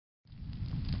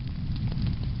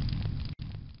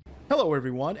Hello,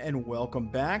 everyone, and welcome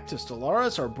back to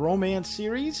Stellaris, our Bromance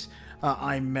series.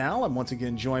 I'm Mal. I'm once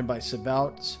again joined by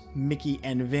Sabout, Mickey,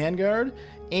 and Vanguard.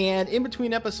 And in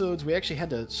between episodes, we actually had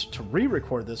to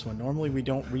re-record this one. Normally, we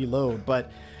don't reload,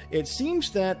 but it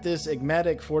seems that this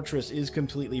Enigmatic Fortress is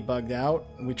completely bugged out.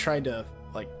 We tried to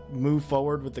move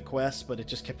forward with the quest, but it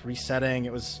just kept resetting.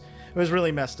 It was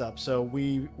really messed up. So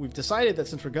we've decided that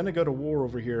since we're going to go to war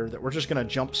over here, that we're just going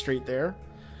to jump straight there.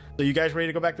 So you guys ready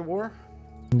to go back to war?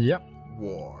 Yep.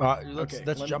 War.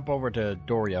 Let's jump over to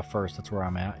Doria first. That's where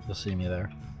I'm at. You'll see me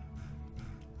there.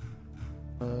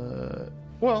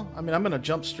 Well, I mean, I'm gonna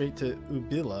jump straight to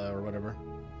Ubila or whatever.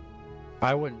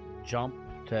 I wouldn't jump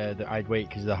to. I'd wait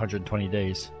because of the 120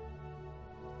 days.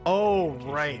 Oh,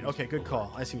 right. Okay, good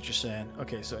call. I see what you're saying.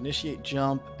 Okay, so initiate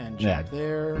jump and jump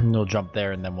there. We'll jump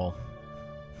there and then we'll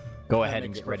go That ahead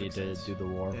and makes get ready perfect to sense. do the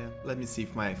war. Yeah, let me see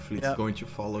if my fleet's Yep. going to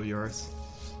follow yours.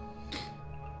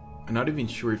 I'm not even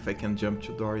sure if I can jump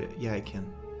to Doria. Yeah, I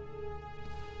can.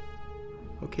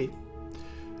 Okay.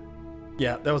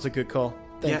 Yeah, that was a good call.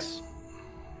 Thanks.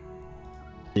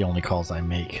 The only calls I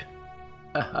make.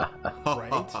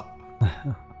 Right.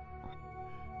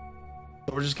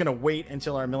 So we're just gonna wait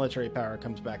until our military power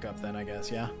comes back up then, I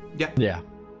guess, yeah? Yeah. Yeah.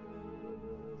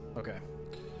 Okay.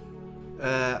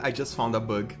 I just found a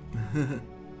bug.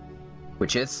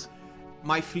 Which is?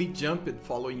 My fleet jumped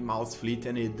following Mao's fleet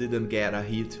and it didn't get a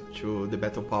hit to the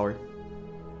battle power.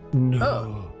 No.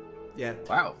 Oh. Yeah.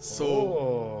 Wow. So,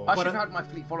 Oh. I should But have had my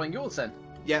fleet following yours then.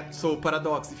 yeah, so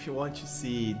Paradox, if you want to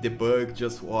see the bug,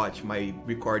 just watch my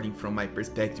recording from my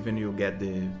perspective and you'll get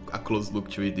a close look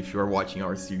to it if you are watching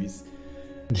our series.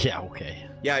 Yeah. Okay.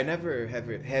 Yeah, I never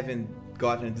haven't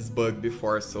gotten this bug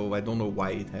before, so I don't know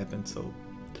why it happened, so...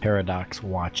 Paradox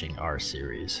watching our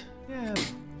series. Yeah.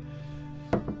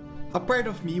 A part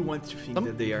of me wants to think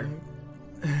that they are.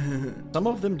 Some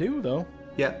of them do, though.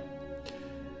 Yeah.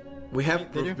 We have They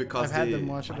proof do. because I've had they... them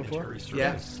watch it before.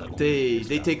 Yeah,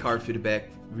 they take our feedback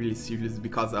really seriously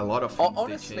because a lot of things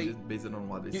Honestly, they changed based on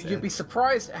what they said. You'd be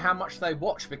surprised at how much they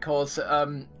watch because,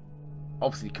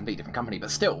 obviously, a completely different company,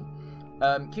 but still.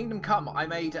 Kingdom Come, I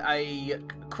made a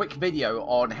quick video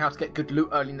on how to get good loot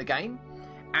early in the game,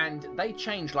 and they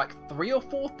changed like 3 or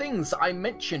 4 things I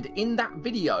mentioned in that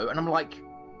video, and I'm like,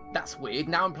 that's weird.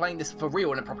 Now I'm playing this for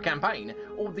real in a proper campaign.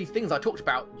 All these things I talked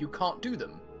about, you can't do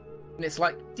them. And it's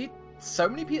like, did so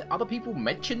many other people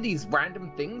mention these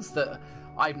random things that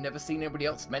I've never seen anybody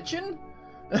else mention?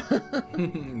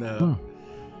 No.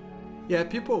 Yeah,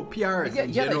 people, PRs Yeah, in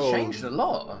yeah, general, they changed a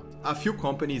lot. a few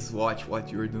companies watch what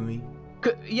you're doing.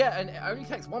 Yeah, and it only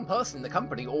takes one person in the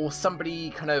company or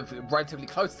somebody kind of relatively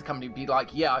close to the company to be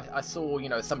like, yeah, I saw,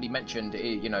 somebody mentioned,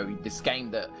 this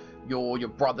game that your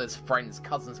brother's friend's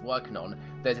cousin's working on.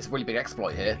 There's this really big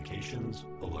exploit here.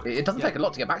 It doesn't take a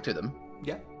lot to get back to them.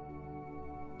 Yeah.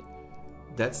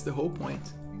 That's the whole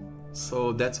point.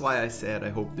 So that's why I said I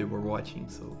hope they were watching,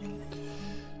 so...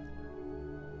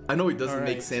 I know it doesn't All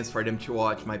make right. sense for them to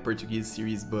watch my Portuguese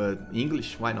series, but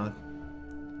English, why not?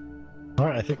 All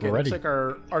right. I think Okay, we're ready. looks like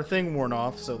our thing worn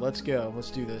off, so let's go.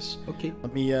 Let's do this. Okay.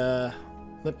 Let me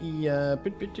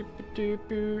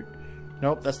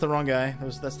Nope, that's the wrong guy.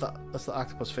 That's the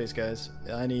octopus face guys.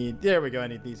 There we go. I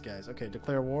need these guys. Okay,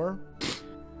 declare war.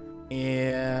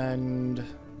 And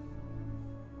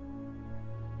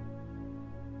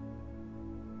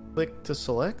click to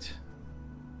select.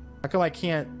 How come I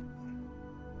can't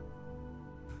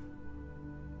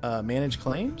manage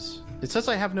claims? It says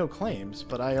I have no claims,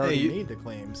 but I already made the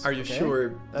claims. Are you Okay,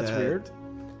 sure that's that weird?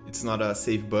 it's not a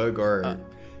save bug or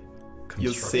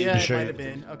you save Yeah, it Sure. might have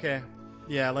been. Okay.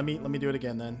 Yeah, let me do it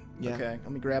again then. Yeah. Okay,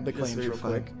 let me grab the Just claims real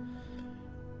verify. quick.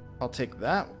 I'll take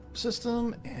that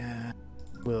system and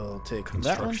we'll take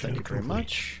that one. Thank you very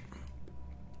much.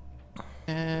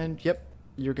 And yep,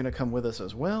 you're gonna come with us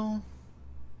as well.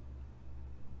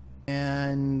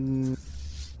 And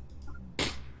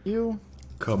you.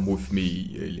 Come with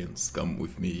me, aliens, come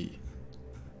with me.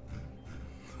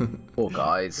 Poor This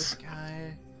guys.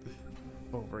 guy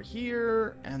over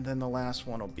here, and then the last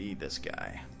one will be this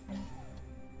guy.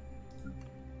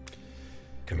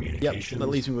 Yep, that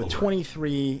leaves me with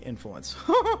 23 influence.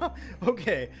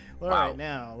 Okay, all Wow. right,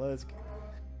 now let's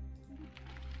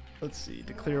see.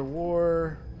 Declare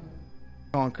war,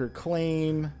 conquer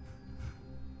claim,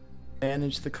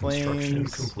 manage the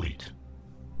claims. Complete.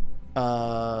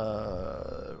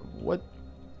 What?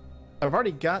 I've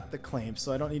already got the claim,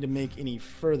 so I don't need to make any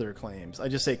further claims. I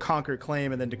just say conquer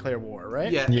claim and then declare war,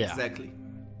 right? Yeah, Yeah. exactly.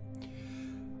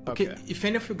 Okay, Okay. if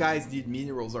any of you guys need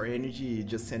minerals or energy,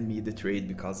 just send me the trade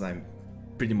because I'm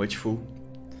pretty much full.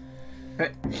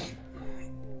 Okay.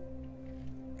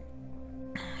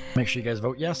 Make sure you guys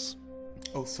vote yes.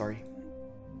 Oh, sorry.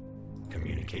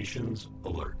 Communications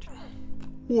alert.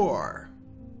 War.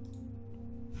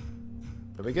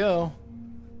 There we go.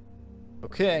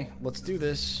 Okay, let's do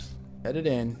this. Head it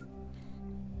in.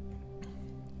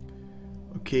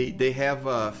 Okay, they have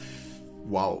a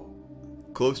wow,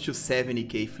 close to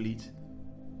 70k fleet.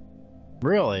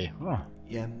 Really? Oh,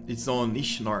 Yeah, it's on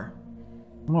Ishnor.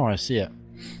 oh, I see it.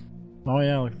 Oh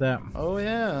yeah, look at that. Oh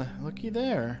yeah, looky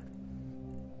there.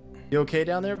 You okay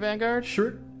down there, Vanguard?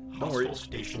 Sure. Don't worry. Hostile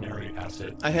stationary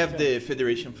asset. I have the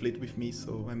Federation fleet with me,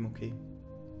 so I'm okay.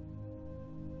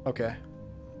 Okay.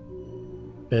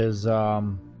 Is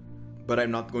But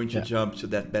I'm not going to Yeah. jump to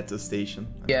that battle station.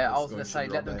 I'm Yeah, just I was going gonna say,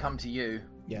 draw let them back. come to you.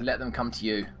 Yeah. Let them come to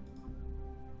you.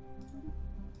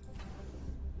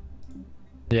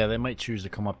 yeah, they might choose to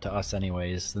come up to us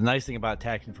anyways. The nice thing about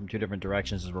attacking from two different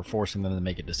directions is we're forcing them to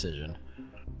make a decision.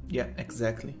 Yeah,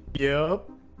 exactly. Yep.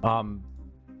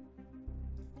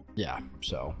 Yeah,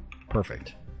 so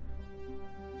perfect.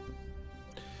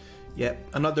 Yeah,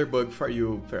 another bug for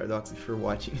you, Paradox, if you're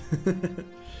watching.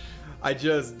 I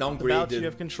just About you downgraded.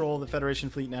 have control of the Federation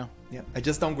fleet now. Yeah, I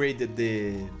just downgraded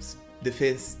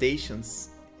the stations,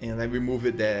 and I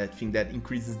removed that thing that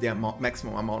increases the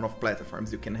maximum amount of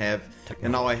platforms you can have.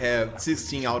 And now I have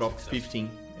 16 out of 15,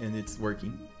 and it's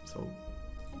working. So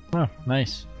Oh,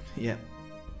 nice. yeah.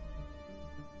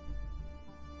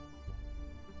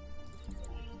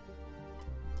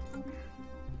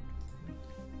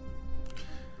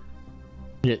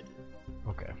 Yeah.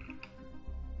 Okay.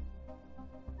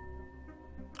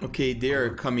 Okay, they're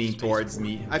coming towards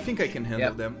me. I think I can handle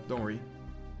Yep. them. Don't worry.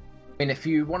 And if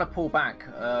you want to pull back,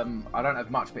 I don't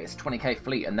have much, but it's 20k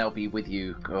fleet, and they'll be with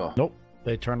you. Oh. Nope.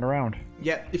 They turned around.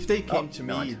 Yeah, if they came to me,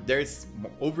 nice. there's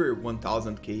over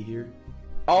 1000k here.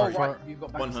 Oh, Or for right, you've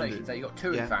got battle 100. stations there. You've got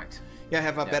two, Yeah. in fact. Yeah, I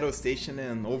have a Yeah. battle station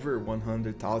and over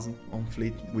 100,000 on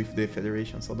fleet with the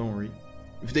Federation, so don't worry.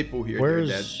 If they pull here, they're dead.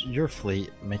 Where's your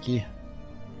fleet, Mickey?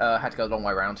 Had to go the long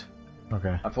way around.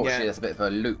 Okay. Unfortunately, Yeah. there's a bit of a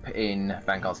loop in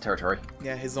Vanguard's territory.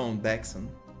 Yeah, he's on Daxon.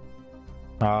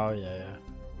 Oh yeah, yeah.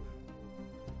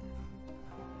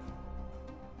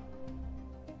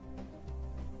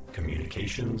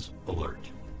 Communications alert.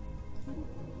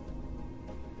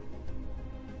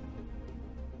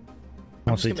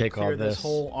 I'm Once just we gonna take clear all this,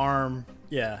 whole arm.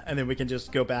 Yeah, and then we can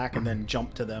just go back and then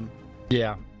jump to them.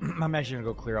 yeah, I'm actually gonna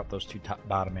go clear up those two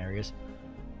bottom areas.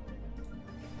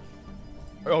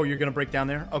 Oh, you're gonna break down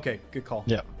there? Okay, good call.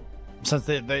 Yeah, since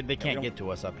they can't go. get to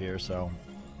us up here, so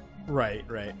Right,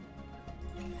 right.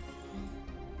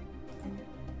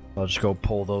 I'll just go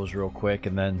pull those real quick,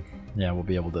 and then yeah, we'll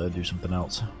be able to do something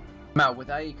else. Now, with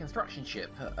a construction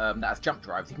ship that has jump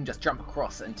drives, you can just jump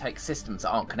across and take systems that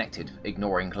aren't connected,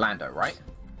 ignoring Lando, right?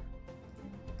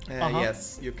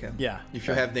 Yes, you can. Yeah. If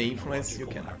you have the influence, you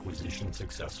Technological can. acquisition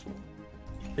successful.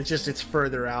 It's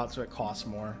further out, so it costs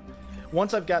more.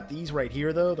 Once I've got these right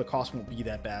here, though, the cost won't be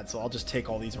that bad, so I'll just take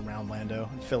all these around Lando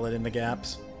and fill it in the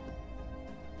gaps.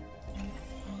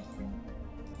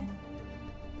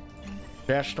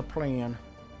 That's the plan.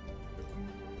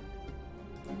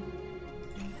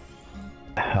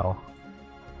 Hell.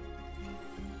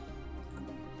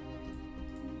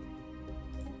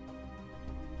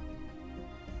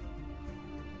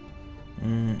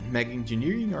 Meg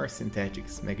engineering or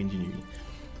synthetics? Meg engineering.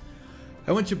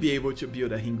 I want to be able to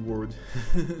build a ring world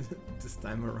this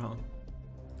time around.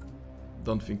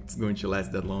 Don't think it's going to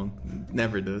last that long.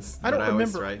 Never does. I don't but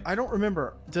always remember. try. I don't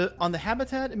remember. On the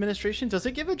Habitat Administration, does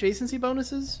it give adjacency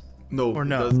bonoses? No, Or it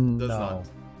no? does No. not.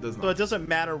 Does So not. it doesn't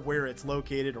matter where it's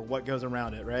located or what goes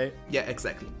around it, right? Yeah,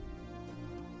 exactly.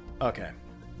 Okay.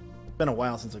 Been a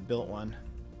while since I built one.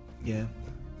 Yeah.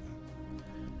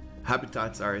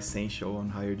 Habitats are essential on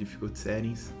higher difficult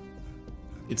settings.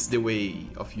 It's the way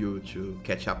of you to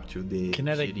catch up to the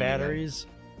Kinetic shitty batteries,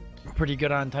 pretty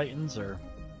good on Titans, or AI.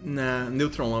 Nah,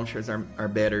 neutron launchers are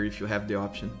better if you have the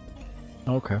option.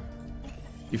 okay.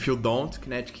 If you don't,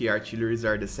 kinetic artilleries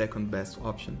are the second best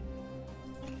option.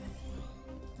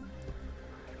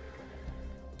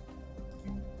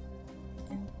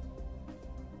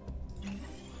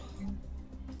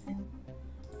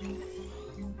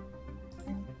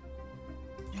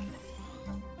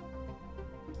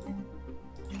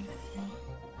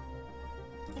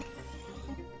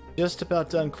 Just about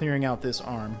done clearing out this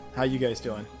arm. How you guys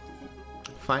doing?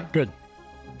 Fine. Good.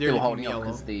 They're Still leaving holding me up alone.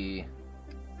 because the...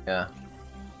 Yeah.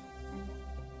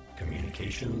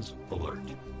 Communications alert.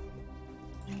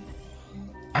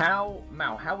 How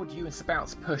would you and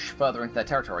Spouts push further into their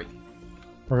territory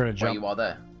We're gonna where jump. you are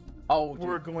there? Oh,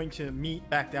 We're going to meet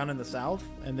back down in the south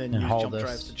and then And use haul jump this.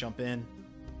 drives to jump in.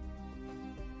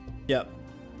 Yep.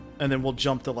 and then we'll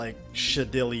jump to like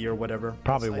Shadilly or whatever.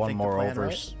 Probably That's, I one think, the more plan, over.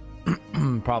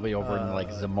 right? Probably over in like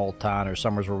Zamultan or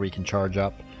somewhere where we can charge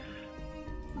up,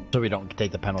 so we don't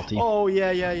take the penalty. Oh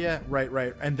yeah.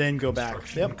 Right. And then go back.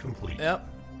 Construction Yep. complete. Yep.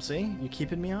 See, you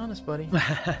keeping me honest, buddy.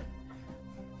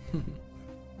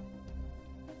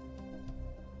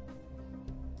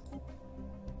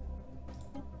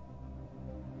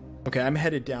 Okay, I'm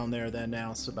headed down there then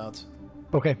now. So about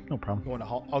Okay, no problem. going to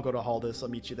I'll go to Haldis. I'll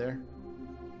meet you there.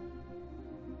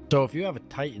 So if you have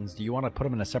Titans, do you want to put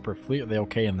them in a separate fleet? Or are they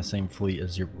okay in the same fleet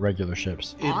as your regular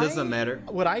ships? It doesn't matter.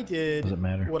 What I did. Doesn't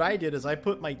matter. What I did is I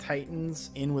put my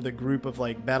Titans in with a group of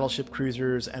like battleship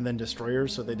cruisers and then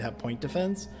destroyers, so they'd have point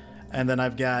defense. And then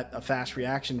I've got a fast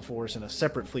reaction force and a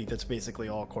separate fleet that's basically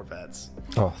all Corvettes.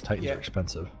 Oh, Titans Yeah. are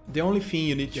expensive. The only thing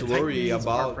you need to worry Titans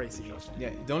are about,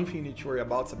 pricey. the only thing you need to worry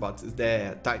about is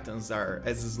that Titans are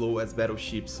as slow as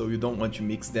battleships, so you don't want to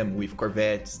mix them with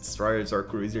Corvettes, destroyers, or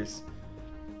cruisers.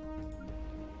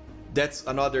 That's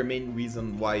another main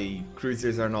reason why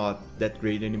cruisers are not that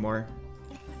great anymore.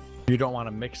 You don't want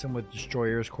to mix them with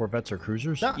destroyers, corvettes, or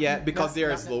cruisers? Yeah, because they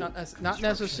are slow. Not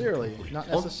necessarily. Not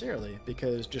necessarily,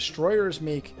 because destroyers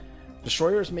make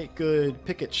good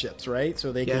picket ships, right?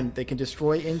 So they can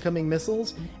destroy incoming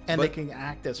missiles and they But- can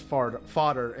act as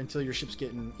fodder until your ship's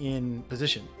getting in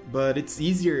position. But it's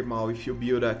easier, Mal, if you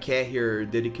build a carrier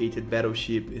dedicated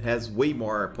battleship. It has way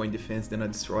more point defense than a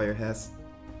destroyer has.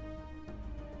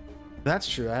 That's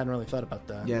true. I hadn't really thought about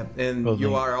that. Yeah, and Building-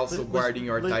 you are also Listen- guarding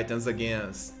your listen- Titans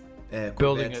against Building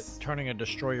Corvettes. turning a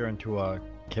destroyer into a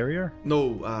carrier?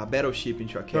 No, battleship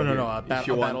into a carrier. No. A If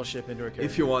you want- battleship into a carrier.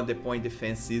 If you want the point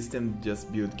defense system,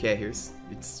 just build carriers.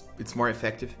 It's more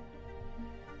effective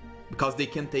because they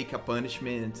can take a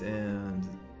punishment, and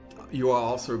you are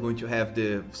also going to have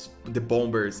the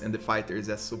bombers and the fighters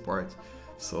as support.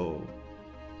 So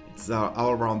it's an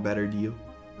all-around better deal.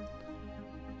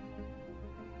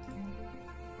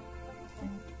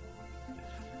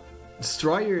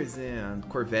 Destroyers and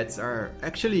corvettes are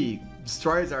actually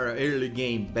destroyers are an early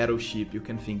game battleship. You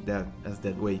can think that as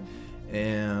that way,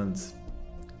 and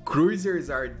cruisers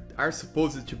are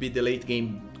supposed to be the late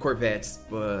game corvettes,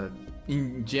 but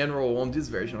in general on this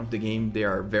version of the game they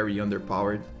are very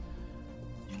underpowered.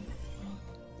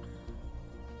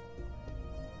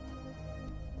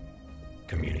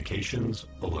 Communications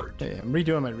alert. Hey, I'm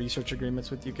redoing my research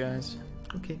agreements with you guys.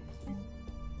 Okay.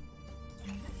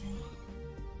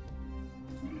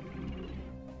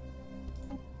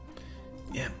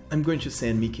 Yeah, I'm going to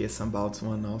send Mickey some bouts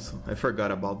one also. I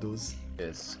forgot about those.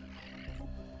 Yes.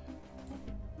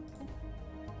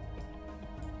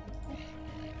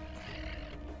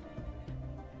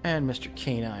 And Mr.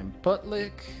 Canine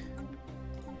Buttlick.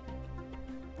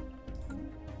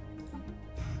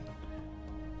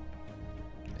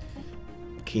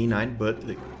 K9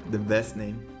 Butlick, the best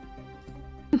name.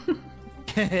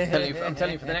 I'm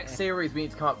telling you, for the next series, we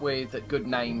need to come up with good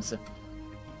names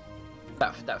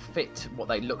that fit what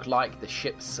they look like, the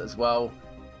ships as well.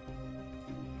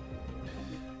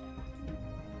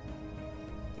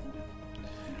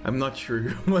 I'm not sure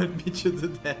you want me to do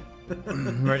that.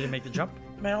 Ready to make the jump,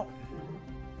 Mel?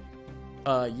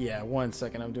 Yeah, 1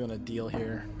 second. I'm doing a deal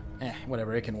here.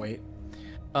 Whatever, it can wait.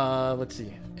 Let's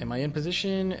see. Am I in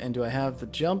position? And do I have the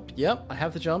jump? Yep, I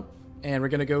have the jump. And we're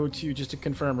gonna go to, just to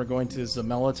confirm, we're going to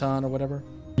Zamelaton or whatever.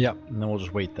 Yep, and then we'll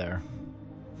just wait there.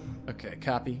 Okay,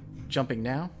 copy. Jumping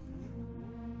now.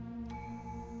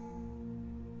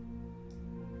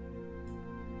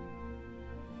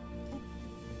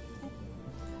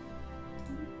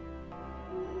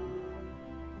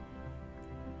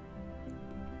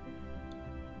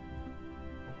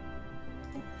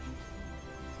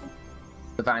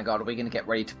 The Vanguard, are we going to get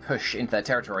ready to push into their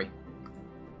territory?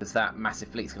 Because that massive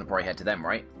fleet's going to probably head to them,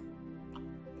 right?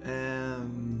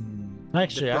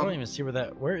 Actually, the I prob- don't even see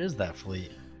where is that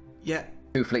fleet? Yeah,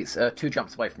 Two fleets, 2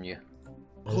 jumps away from you.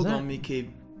 hold it? on,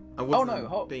 Mickey. I wasn't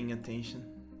no, paying attention.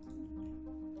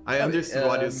 I understood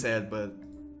what you said, but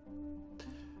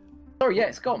Sorry, yeah,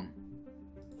 it's gone.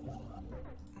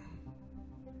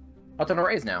 I don't know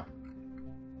where it is now.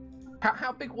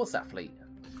 How big was that fleet?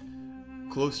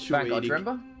 close to Vanguard, 80. do you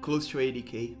remember? Close to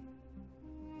 80k.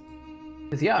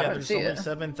 'Cause, yeah, I Yeah, don't there's see only it.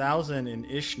 7,000 in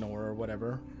Ishnor or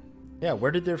whatever. Yeah,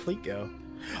 where did their fleet go?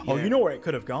 Oh, Yeah. you know where it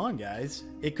could have gone, guys.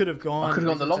 It could have gone. could've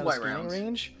gone the if it's long at a way scaling around.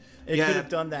 range. It Yeah. could have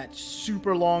done that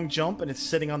super long jump, and it's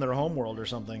sitting on their home world or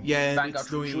something. Yeah, and Vanguard, it's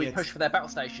doing should we it. push for their battle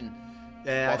station?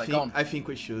 Yeah, while they're gone? I think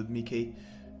we should, Mickey.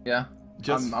 Yeah,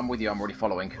 Just- I'm with you. I'm already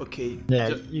following. Okay.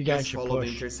 Yeah, ju- you guys just should follow the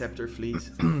push. interceptor fleet.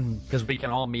 Because we can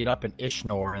all meet up in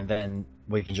Ishnor, and then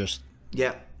we can just...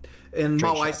 Yeah. And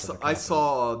Straight Mal, shot to the I capital.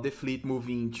 saw the fleet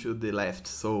moving to the left,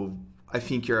 so I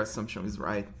think your assumption is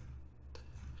right.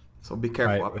 So be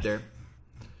careful Right. up there.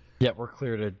 Yeah, we're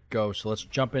clear to go. So let's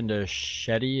jump into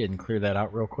Cherryh and clear that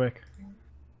out real quick,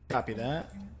 Copy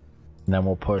that. and then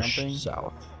we'll push Jumping.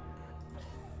 south.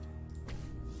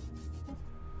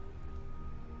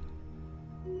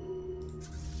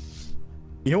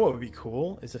 You know what would be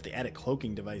cool is if they added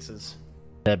cloaking devices.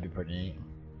 That'd be pretty neat.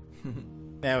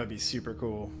 That would be super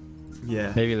cool.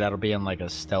 Yeah. Maybe that'll be in like a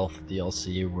stealth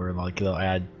DLC where like they'll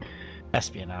add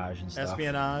espionage and stuff.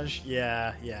 Espionage,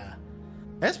 yeah, yeah.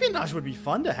 Espionage would be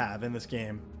fun to have in this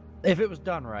game. If it was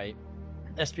done right.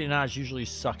 Espionage usually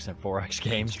sucks in 4X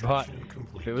games, but Construction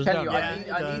complete. if it was Tell done you, right,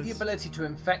 Yeah, I it need the does. ability to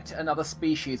infect another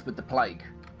species with the plague.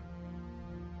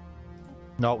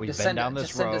 no, we've Just been send down it- this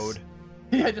just send us- road.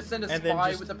 Yeah, just send a And then spy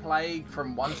just- with the plague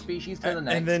from one species to the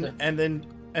next.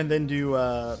 and then do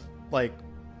like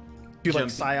Jumping.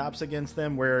 psyops against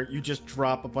them where you just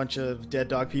drop a bunch of dead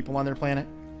dog people on their planet.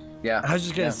 Yeah. I was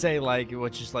just gonna Yeah. say like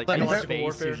it's just like in Psychological space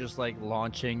warfare. you're just like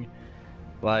launching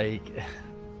like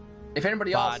If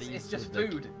anybody asks, bodies it's just with the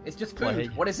food. It's just food.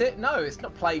 plague. What is it? No, it's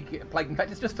not plague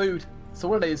infect. It's just food. That's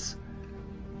all it is.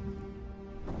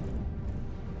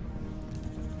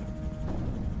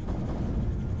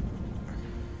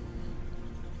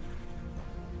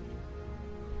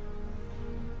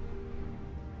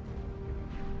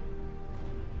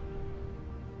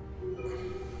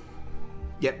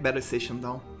 Get better station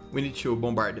down. We need to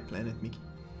bombard the planet, Mickey.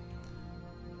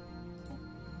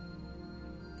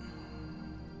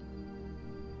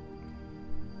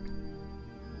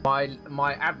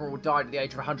 My admiral died at the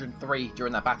age of 103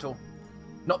 during that battle.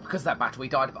 Not because of that battle. He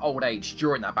died of old age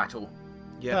during that battle.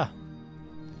 Yeah. Ah.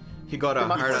 He got a Pretty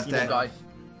much heart forced him to attack. die.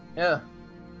 Yeah.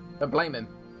 Don't blame him.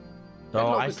 so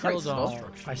Yeah, I good still traits as well.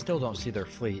 don't I still don't see their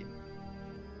fleet.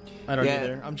 I don't Yeah.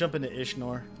 either. I'm jumping to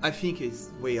Ishnor. I think it's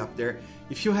way up there.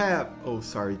 If you have... Oh,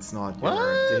 sorry, it's not your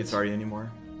What? territory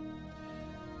anymore.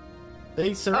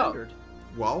 They surrendered.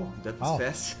 Wow, that was Oh.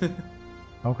 fast.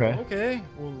 Okay. Okay.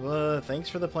 Well, thanks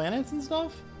for the planets and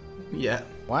stuff. Yeah.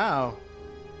 Wow.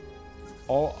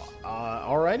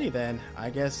 Alrighty then. I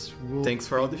guess we'll. Thanks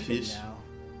for all the be leaving fish. now.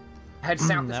 Head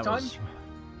south this that time. was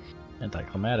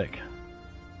anticlimactic.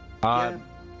 Yeah,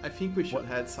 I think we should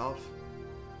head south.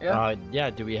 Yeah.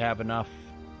 Do we have enough?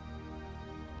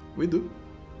 We do.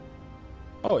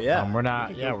 Oh yeah. We're not.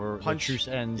 We can Yeah, go we're the punch. truce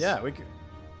ends. Yeah, we can.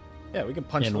 Yeah, we can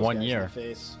punch In those 1 guys year. in the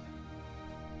face.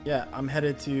 Yeah, I'm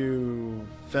headed to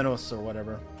Venos or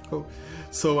whatever. Oh,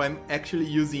 so I'm actually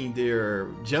using their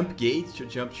jump gate to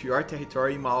jump to your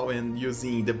territory, Mal, and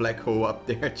using the black hole up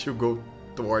there to go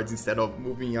towards instead of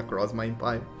moving across my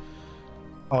empire.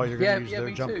 Oh, you're gonna Yeah, use yeah, their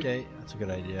me jump too. gate. That's a good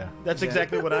idea. That's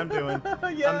exactly what I'm doing.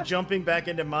 Yeah. I'm jumping back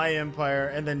into my empire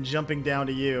and then jumping down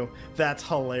to you. That's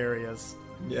hilarious.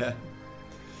 Yeah.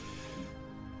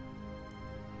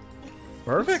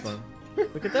 Perfect. Fun.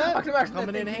 Look at that. I can imagine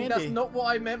coming they're in thinking handy. that's not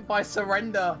what I meant by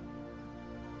surrender.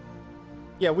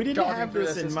 Yeah, we didn't Jogging have through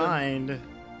this the in system. mind.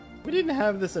 We didn't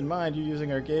have this in mind. You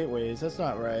using our gateways. That's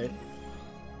not right.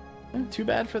 Too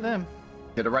bad for them.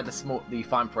 Should have read the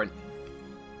fine print.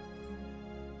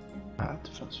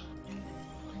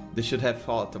 They should have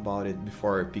thought about it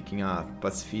before picking up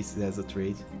pacifist as a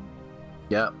trade.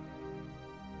 Yeah.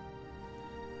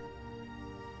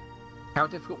 How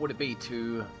difficult would it be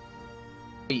to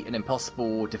beat an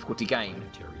impossible difficulty game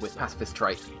Planetary with cell pacifist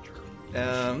trait?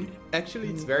 procedure. Actually,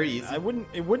 it's very easy. It wouldn't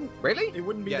Really?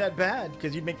 be Yeah. that bad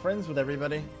because you'd make friends with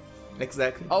everybody.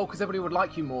 Exactly. Oh, because everybody would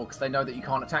like you more because they know that you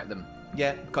can't attack them.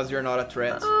 Yeah, because you're not a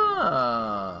threat.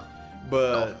 Ah,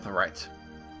 But not a threat.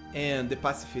 and the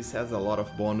pacifist has a lot of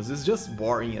bonus. It's just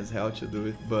boring as hell to do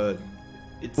it, but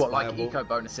it's What, like viable. eco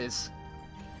bonuses?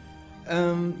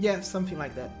 Yeah, something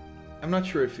like that. I'm not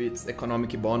sure if it's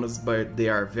economic bonus, but they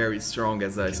are very strong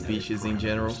as a Genetic species in parameters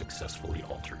general. Successfully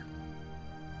altered.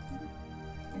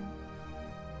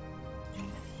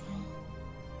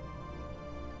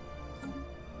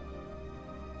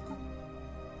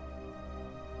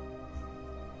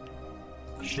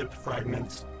 Ship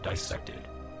fragments dissected.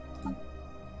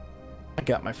 I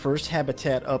got my first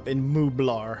habitat up in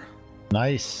Mublar.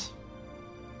 Nice.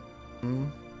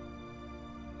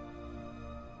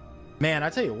 Man, I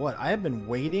tell you what, I have been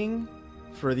waiting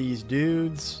for these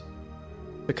dudes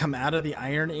to come out of the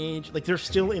Iron Age. Like, they're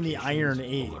still in the Iron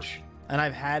Age. And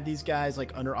I've had these guys,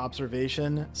 like, under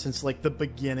observation since, like, the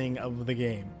beginning of the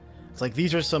game. It's like,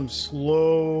 these are some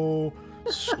slow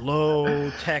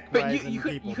tech But rising you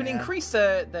people, can man. increase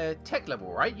their tech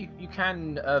level, right? You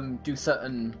can do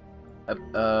certain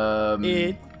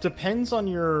It depends on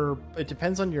your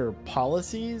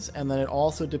policies, and then it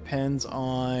also depends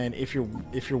on if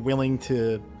you're willing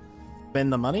to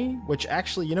spend the money. Which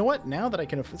actually, you know what? Now that I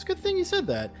can, it's a good thing you said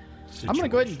that. I'm gonna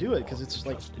go ahead and do it because it's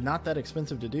like not that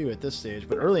expensive to do at this stage.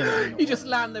 But early in the game, you just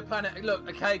land the planet. Look,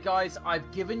 okay, guys,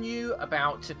 I've given you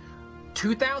about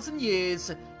 2,000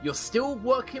 years. You're still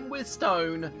working with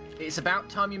stone. It's about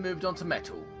time you moved on to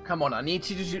metal. Come on, I need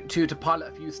you to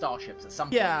pilot a few starships at some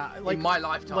point in my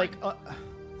lifetime.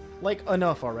 Like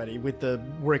enough already with the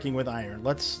working with iron.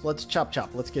 Let's chop.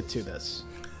 Let's get to this.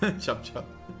 Chop chop.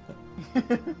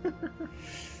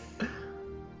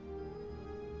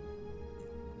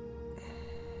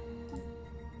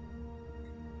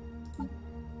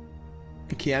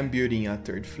 Okay, I'm building a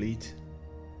third fleet.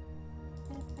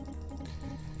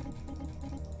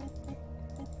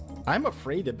 I'm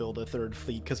afraid to build a third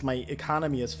fleet because my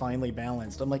economy is finally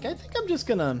balanced. I'm like, I think I'm just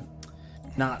gonna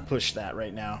not push that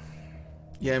right now.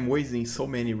 Yeah, I'm wasting so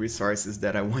many resources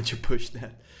that I want to push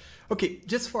that. Okay,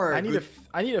 just for I need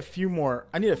a few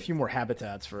more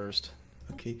habitats first.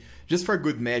 Okay, just for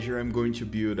good measure, I'm going to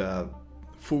build a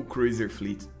full cruiser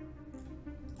fleet.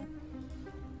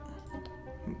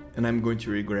 And I'm going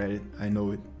to regret it, I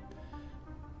know it.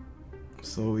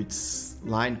 So it's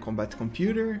line combat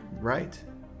computer, right?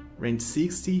 Range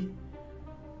 60.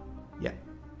 Yeah.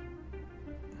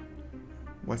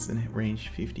 What's the range?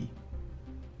 50.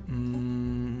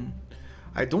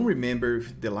 I don't remember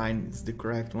if the line is the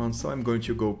correct one, so I'm going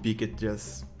to go pick it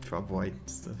just to avoid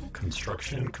stuff.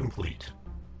 Construction complete.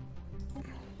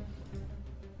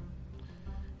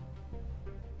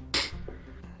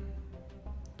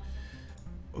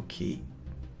 Okay.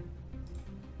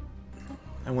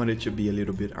 I want it to be a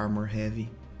little bit armor heavy.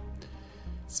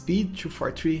 Speed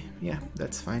 243, yeah,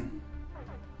 that's fine.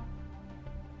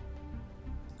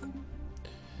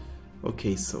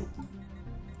 Okay, so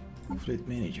fleet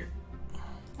manager.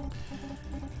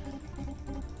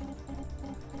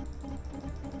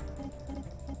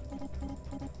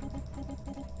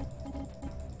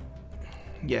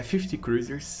 Yeah, 50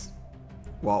 cruisers.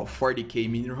 Wow, 40k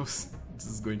minerals. This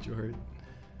is going to hurt.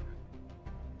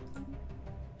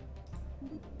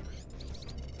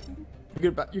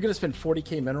 You're gonna spend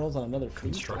 40k minerals on another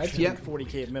fleet? I'd spend Yeah.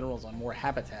 40k minerals on more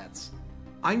habitats.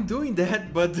 I'm doing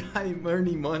that, but I'm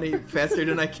earning money faster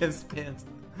than I can spend.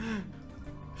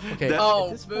 Okay. That- Oh,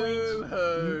 at this point,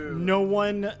 boo-hoo. no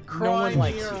one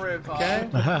likes you. River. Okay.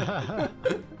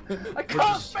 I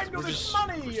can't spend all this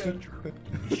money!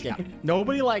 Yeah.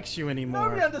 Nobody likes you anymore.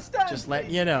 Nobody understands Just let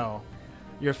you know,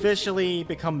 you officially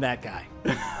become that guy.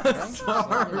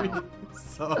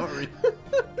 Sorry.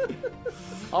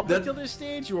 Up until this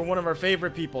stage, you were one of our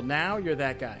favorite people. Now you're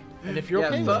that guy. And if you're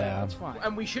okay with but- that, that's fine.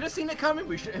 And we should have seen it coming.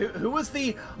 Who was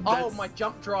the? Oh, my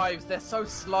jump drives. They're so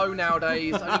slow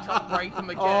nowadays. I need to upgrade them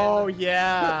again. Oh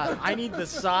yeah, I need the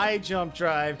side jump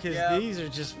drive because Yeah. these are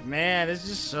just it's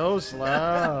just so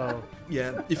slow.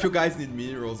 Yeah, if you guys need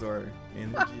minerals or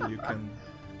energy, you can.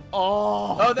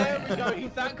 Oh, there we go.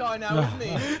 He's that guy now, isn't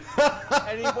he?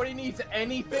 Anybody needs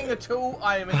anything at all,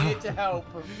 I am here to help.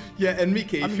 Yeah, and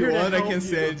Mickey, I'm if you here to want, I help can you.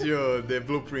 send you the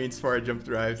blueprints for jump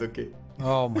drives. Okay.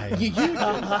 Oh my god. You do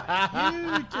that.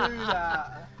 You do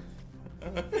that.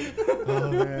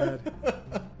 Oh man.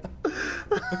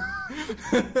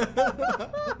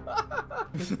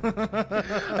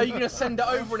 Are you going to send it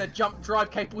over in a jump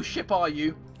drive capable ship, are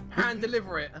you? Hand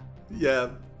deliver it. Yeah.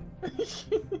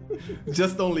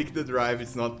 Just don't leak the drive.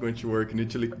 It's not going to work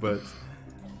initially, but.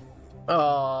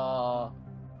 Oh.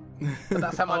 But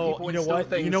that's how my people you know install what?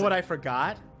 things. You know what I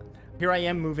forgot? Here I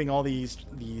am moving all these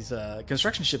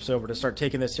construction ships over to start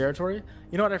taking this territory.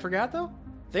 You know what I forgot though?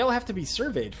 They all have to be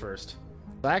surveyed first.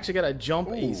 So I actually got to jump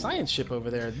a science ship over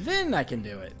there. Then I can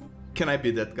do it. Can I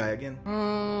be that guy again?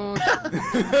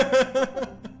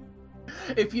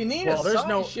 If you need Well, a there's science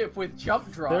no- ship with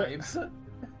jump drives,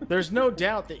 There's no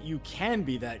doubt that you can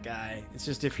be that guy. It's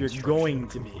just if you're going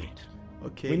to be.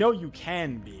 Okay. We know you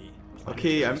can be.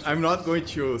 Okay, I'm not going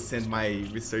to send my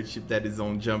research ship that is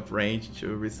on jump range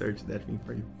to research that thing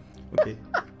for you. Okay.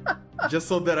 Just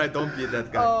so that I don't be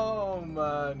that guy. oh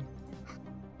man.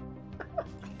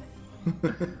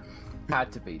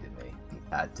 Had to be to me.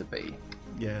 Had to be.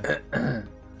 Yeah.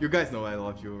 You guys know I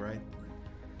love you, right?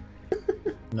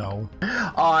 No.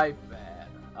 I bet.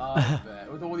 I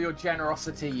bet. With all your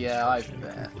generosity, yeah, I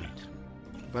bet. Complete.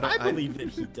 But I believe that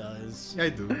he does. I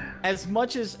do. As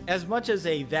much as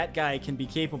that guy can be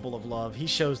capable of love, he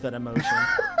shows that emotion.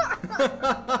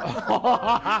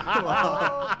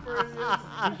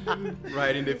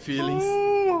 Right in the feelings.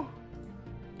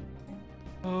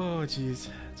 Oh, jeez.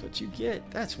 That's what you get.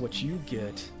 That's what you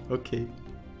get. Okay.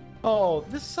 Oh,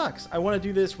 this sucks. I want to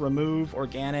do this, remove,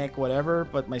 organic, whatever,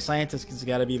 but my scientist has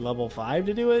got to be level 5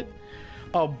 to do it.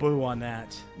 Oh, boo on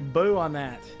that. Boo on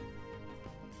that.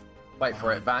 Wait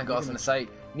for it. Vanguard's going to say,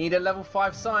 need a level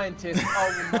 5 scientist.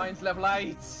 Oh, well, mine's level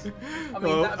 8. I mean,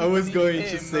 Well, that'd I be was beneath going him.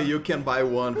 to say you can buy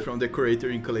one from the Curator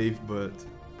Enclave, but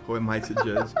who am I to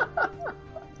judge?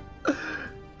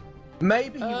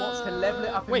 Maybe he wants to level it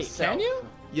up wait, himself. can you?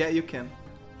 Yeah, you can.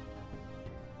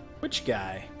 Which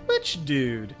guy? Which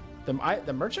dude? The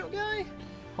merchant guy?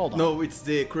 Hold on. No, it's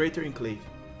the Curator Enclave.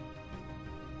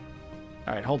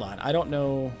 All right, hold on. I don't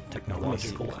know.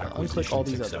 Technological Let me see. I'll acquisition unclick all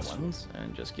these successful. other ones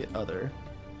and just get other.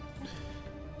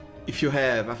 If you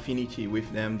have affinity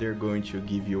with them, they're going to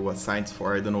give you a science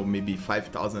for, I don't know, maybe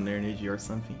 5,000 energy or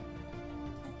something.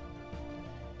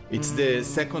 It's the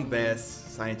second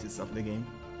best scientist of the game.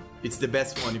 It's the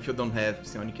best one if you don't have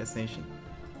Psionic Ascension.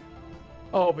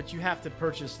 Oh, but you have to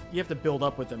purchase. You have to build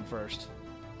up with them first.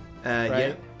 Yeah.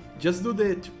 Right. Just do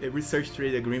the research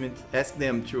trade agreement. Ask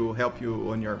them to help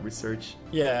you on your research.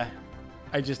 Yeah,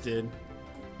 I just did.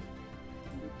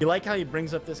 You like how he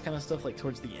brings up this kind of stuff like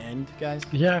towards the end, guys?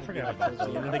 Yeah, I forgot about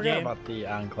Towards the end of the I forgot game. about the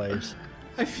enclaves.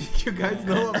 I think you guys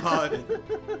know about it.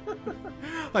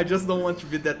 I just don't want to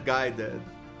be that guy that...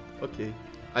 Okay.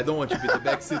 I don't want to be the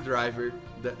backseat driver.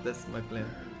 That's my plan.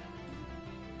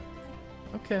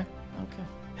 Okay.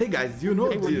 Hey guys, you know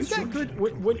Hey, when you this. got good,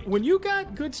 when you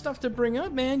got good stuff to bring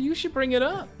up, man, you should bring it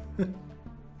up.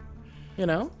 You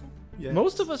know, Yeah.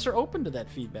 most of us are open to that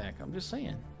feedback. I'm just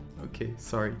saying. Okay,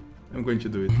 sorry. I'm going to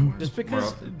do it more. Just more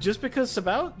because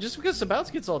often.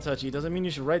 Sabouts gets all touchy doesn't mean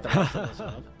you should write the rest of this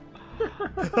up.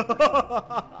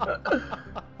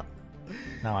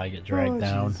 Now I get dragged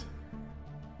down. jeez.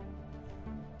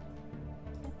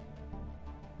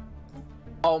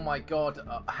 Oh my god,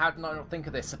 how did I not think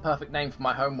of this? A perfect name for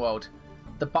my homeworld.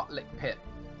 The Buttlick Pit.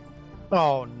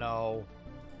 Oh no.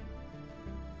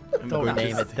 I'm Don't going to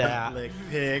name it stay- that. Lick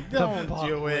pig, don't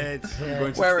do it. I'm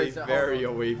going to Where stay is it? very Hold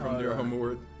on. away from Hold your on.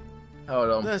 homeworld. Hold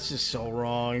on. That's just so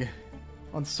wrong,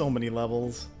 on so many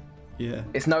levels. Yeah.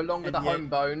 It's no longer And the yet- home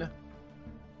bone.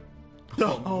 The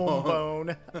Oh, home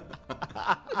bone.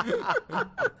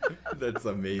 That's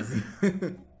amazing.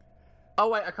 Oh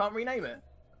wait, I can't rename it.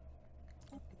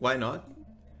 Why not?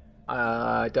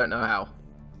 I don't know how.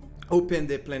 Open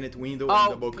the planet window Oh, and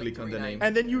double click click on the rename. name.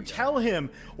 And then you tell him.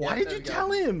 Why Yeah, did there you we go.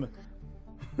 tell him?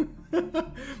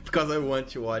 Because I want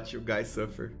to watch you guys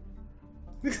suffer.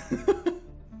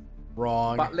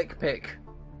 Wrong. Buttlick Pick.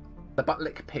 The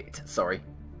Buttlick Pit, sorry.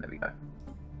 There we go.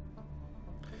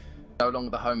 No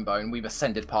longer the home bone. We've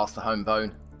ascended past the home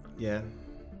bone. Yeah.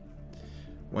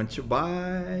 Want to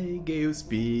buy Gale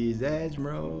Speed's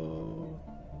Admiral?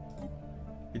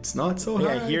 It's not so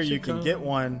Yeah, hard. here to you can come. get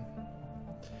one.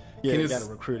 Yeah, Can you you gotta s-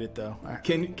 recruit it though. All right.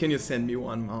 Can you send me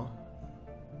one, Mal?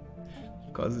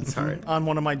 Because it's hard. On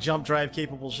one of my jump drive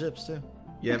capable ships too.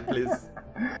 Yeah, please.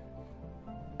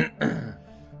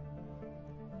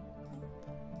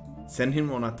 Send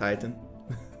him on a Titan.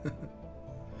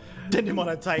 Send him on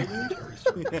a Titan.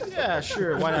 Yeah,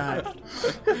 sure. Why not?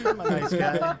 I'm a nice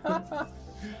guy.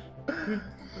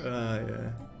 Yeah.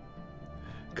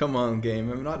 Come on,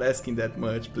 game. I'm not asking that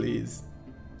much, please.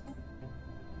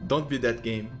 Don't be that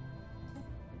game.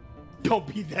 Don't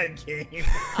be that game.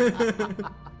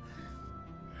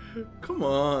 Come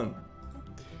on.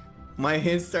 My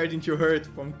hand's starting to hurt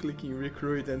from clicking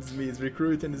recruit and dismiss,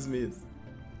 recruit and dismiss.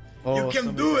 You can so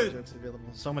many do bad it! Jokes available.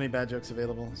 So many bad jokes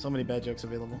available. So many bad jokes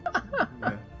available.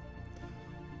 Yeah.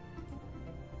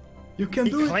 You can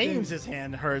He do claims it. his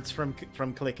hand hurts from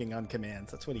clicking on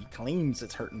commands. That's what he claims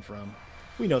it's hurting from.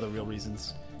 We know the real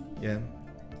reasons. Yeah.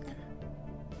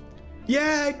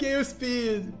 Yeah, Gale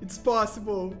Speed! It's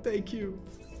possible. Thank you.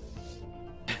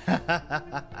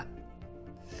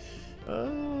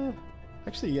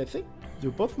 Actually, I think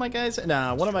do both my guys?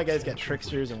 Nah, one of my guys got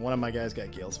tricksters and one of my guys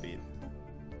got gale speed.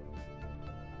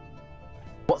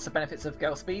 What's the benefits of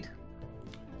Gale Speed?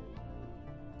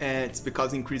 And it's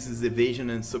because it increases evasion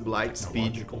and sublight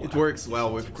speed. Technological It works well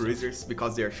acquisition with cruisers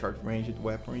because they are short-ranged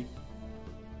weaponry.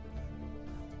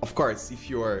 Of course, if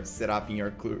you are set up in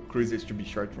your cruisers to be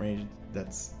short-ranged,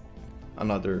 that's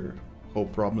another whole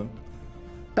problem.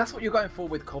 That's what you're going for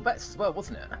with Corvettes as well,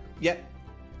 wasn't it? Yeah,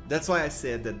 that's why I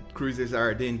said that cruisers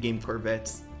are the in-game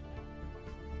corvettes.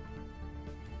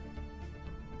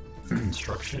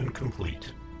 Construction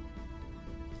complete.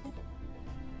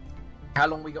 How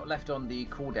long we got left on the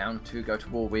cooldown to go to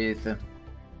war with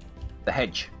the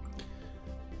Hedge?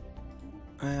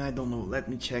 I don't know, let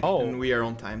me check, Oh. and we are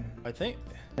on time. I think.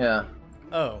 Yeah.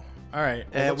 Oh, all right.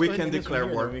 Well, let's we go ahead can and do this declare one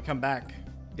here, war. then we come back.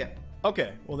 Yeah.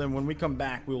 Okay, well then when we come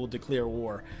back, we will declare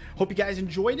war. Hope you guys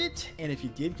enjoyed it, and if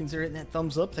you did, consider hitting that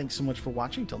thumbs up. Thanks so much for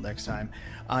watching. Till next time,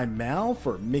 I'm Mal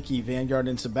for Mickey, Vanguard,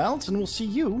 and Sabouts, and we'll see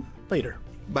you later.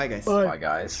 Bye, guys. Bye,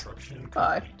 guys. Construction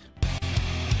Bye. complete.